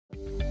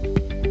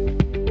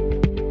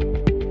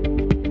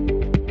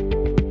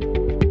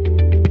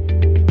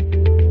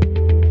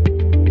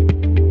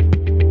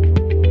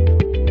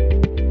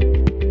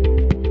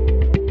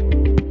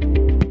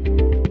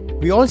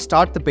we all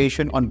start the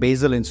patient on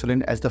basal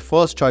insulin as the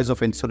first choice of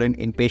insulin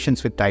in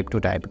patients with type 2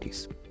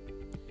 diabetes.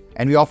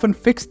 And we often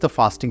fix the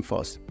fasting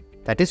first.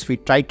 That is, we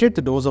titrate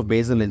the dose of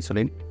basal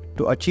insulin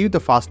to achieve the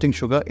fasting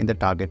sugar in the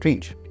target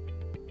range.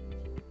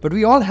 But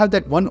we all have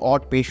that one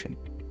odd patient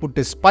who,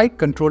 despite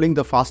controlling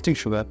the fasting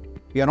sugar,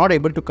 we are not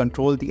able to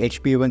control the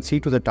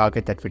HbA1c to the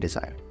target that we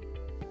desire.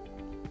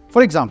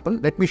 For example,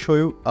 let me show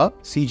you a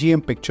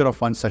CGM picture of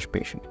one such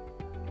patient.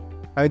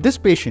 Now, in this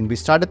patient, we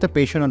started the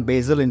patient on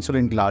basal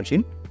insulin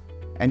glargine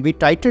and we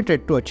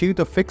titrated to achieve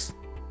the fixed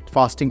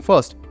fasting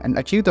first and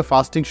achieve the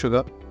fasting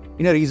sugar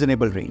in a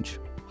reasonable range.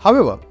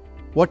 However,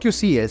 what you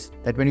see is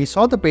that when we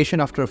saw the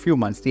patient after a few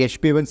months, the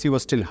HbA1c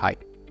was still high.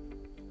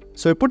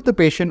 So we put the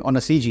patient on a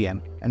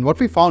CGM, and what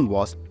we found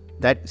was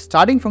that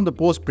starting from the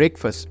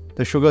post-breakfast,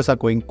 the sugars are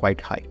going quite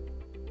high.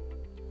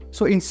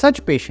 So in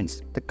such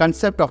patients, the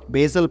concept of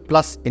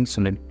Basal-plus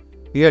insulin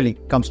really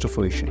comes to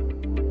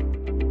fruition.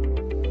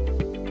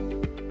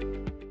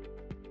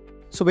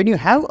 So when you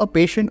have a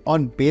patient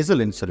on basal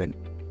insulin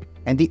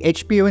and the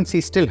HbA1c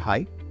is still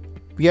high,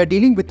 we are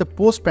dealing with the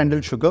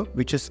postprandial sugar,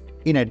 which is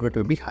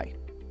inevitably high.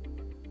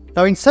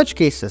 Now in such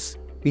cases,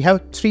 we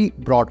have three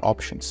broad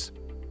options.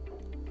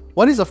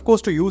 One is of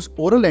course to use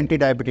oral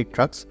anti-diabetic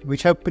drugs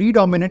which have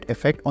predominant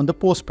effect on the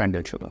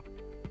postprandial sugar.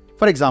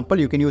 For example,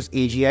 you can use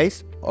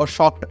AGIs or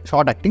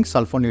short-acting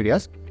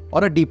sulfonylureas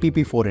or a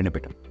DPP-4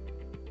 inhibitor.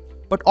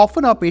 But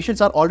often our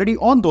patients are already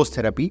on those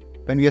therapy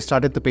when we have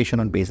started the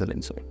patient on basal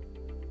insulin.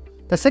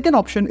 The second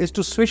option is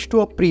to switch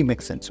to a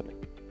premixed insulin.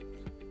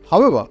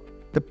 However,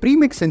 the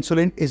premixed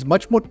insulin is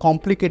much more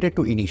complicated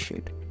to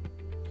initiate.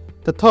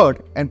 The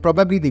third and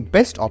probably the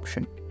best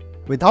option,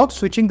 without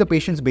switching the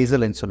patient's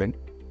basal insulin,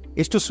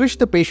 is to switch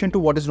the patient to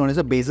what is known as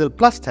a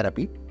Basal-plus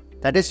therapy.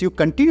 That is, you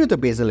continue the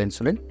basal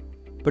insulin,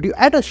 but you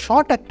add a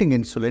short-acting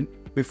insulin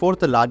before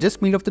the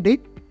largest meal of the day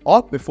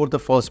or before the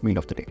first meal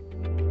of the day.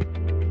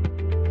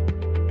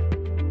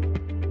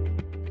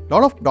 A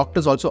lot of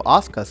doctors also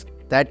ask us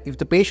that if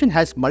the patient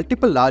has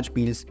multiple large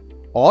meals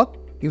or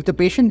if the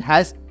patient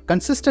has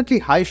consistently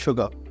high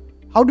sugar,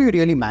 how do you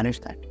really manage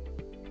that?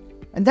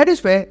 And that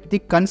is where the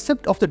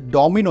concept of the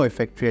domino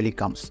effect really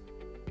comes.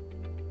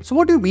 So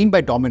what do you mean by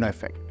domino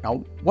effect?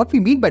 Now, what we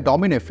mean by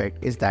domino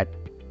effect is that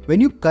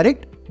when you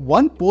correct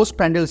one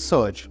postprandial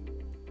surge,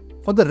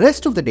 for the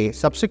rest of the day,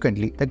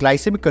 subsequently, the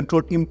glycemic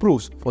control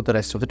improves for the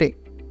rest of the day.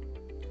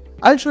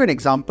 I'll show you an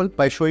example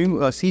by showing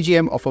you a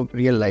CGM of a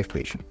real-life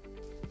patient.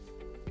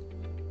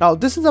 Now,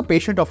 this is a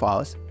patient of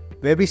ours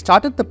where we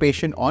started the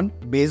patient on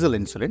basal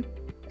insulin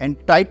and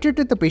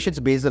titrated the patient's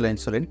basal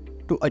insulin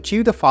to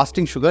achieve the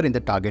fasting sugar in the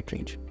target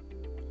range.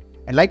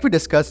 And like we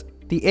discussed,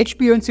 the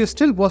HbA1c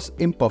still was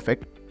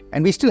imperfect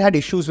and we still had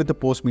issues with the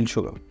post-meal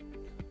sugar.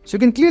 So you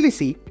can clearly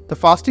see the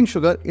fasting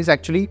sugar is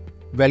actually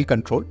well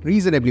controlled,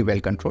 reasonably well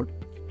controlled.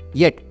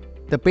 Yet,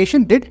 the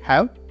patient did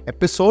have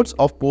episodes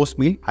of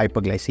post-meal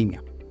hyperglycemia.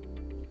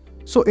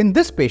 So in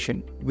this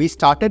patient, we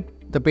started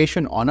the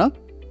patient on a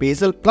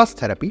Basal-plus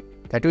therapy.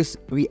 That is,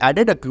 we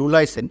added a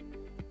glulysin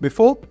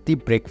before the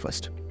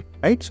breakfast,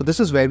 right? So this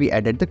is where we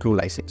added the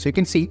glulysin. So you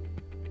can see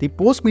the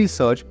post-meal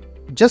surge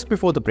just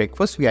before the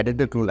breakfast, we added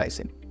the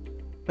glulysin.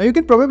 Now you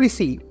can probably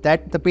see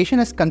that the patient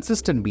has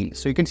consistent meals.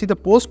 So you can see the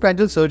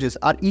postprandial surges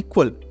are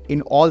equal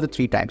in all the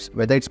three times,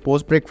 whether it's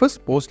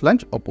post-breakfast,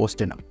 post-lunch or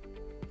post-dinner.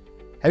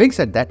 Having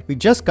said that, we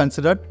just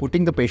considered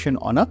putting the patient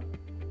on a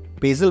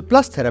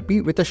Basal-plus therapy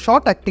with a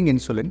short-acting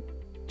insulin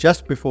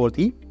just before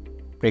the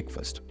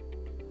breakfast.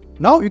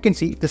 Now you can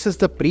see this is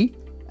the pre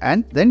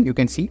and then you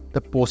can see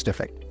the post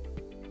effect.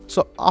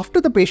 So after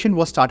the patient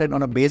was started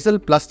on a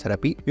Basal-plus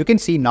therapy, you can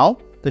see now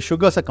the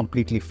sugars are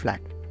completely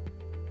flat.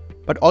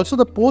 But also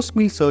the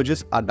post-meal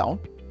surges are down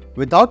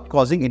without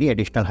causing any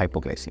additional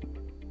hypoglycemia.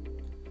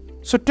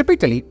 So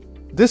typically,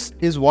 this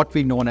is what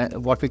we call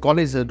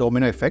as a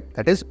domino effect.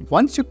 That is,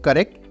 once you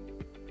correct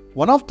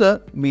one of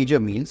the major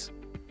meals,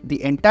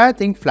 the entire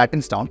thing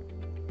flattens down.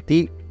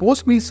 The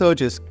post-meal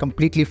surges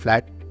completely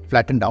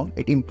flatten down.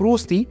 It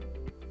improves the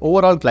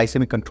overall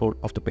glycemic control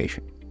of the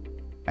patient.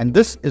 And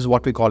this is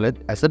what we call it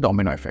as a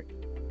domino effect.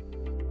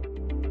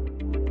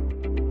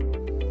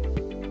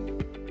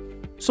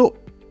 So,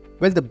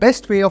 well, the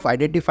best way of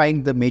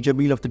identifying the major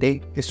meal of the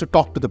day is to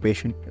talk to the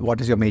patient. What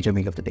is your major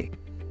meal of the day?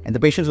 And the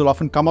patients will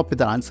often come up with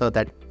an answer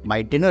that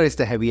my dinner is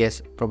the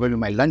heaviest, probably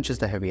my lunch is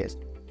the heaviest.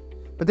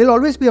 But there'll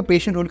always be a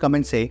patient who will come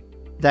and say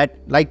that,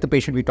 like the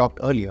patient we talked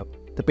earlier,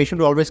 the patient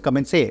will always come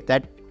and say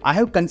that I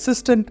have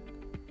consistent,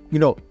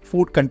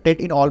 food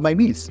content in all my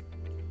meals.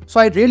 So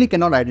I really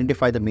cannot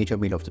identify the major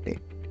meal of the day.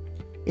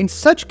 In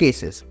such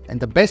cases, and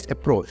the best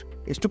approach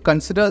is to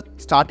consider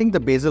starting the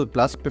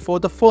Basal-plus before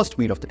the first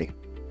meal of the day.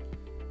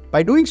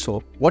 By doing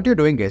so, what you're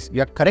doing is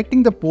you are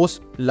correcting the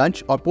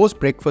post-lunch or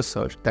post-breakfast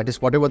surge, that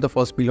is whatever the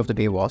first meal of the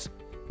day was,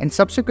 and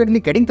subsequently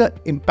getting the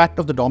impact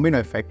of the domino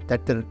effect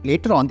that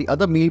later on the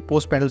other meal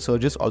postprandial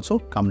surges also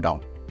come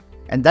down.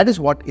 And that is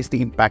what is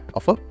the impact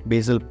of a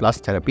Basal-plus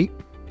therapy.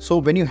 So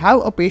when you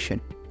have a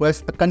patient who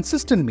has a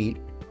consistent meal,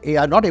 they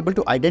are not able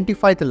to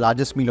identify the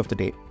largest meal of the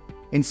day,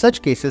 In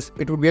such cases,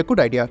 it would be a good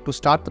idea to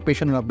start the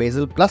patient on a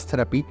Basal-plus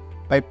therapy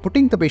by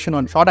putting the patient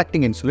on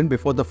short-acting insulin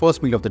before the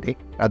first meal of the day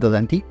rather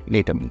than the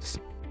later meals.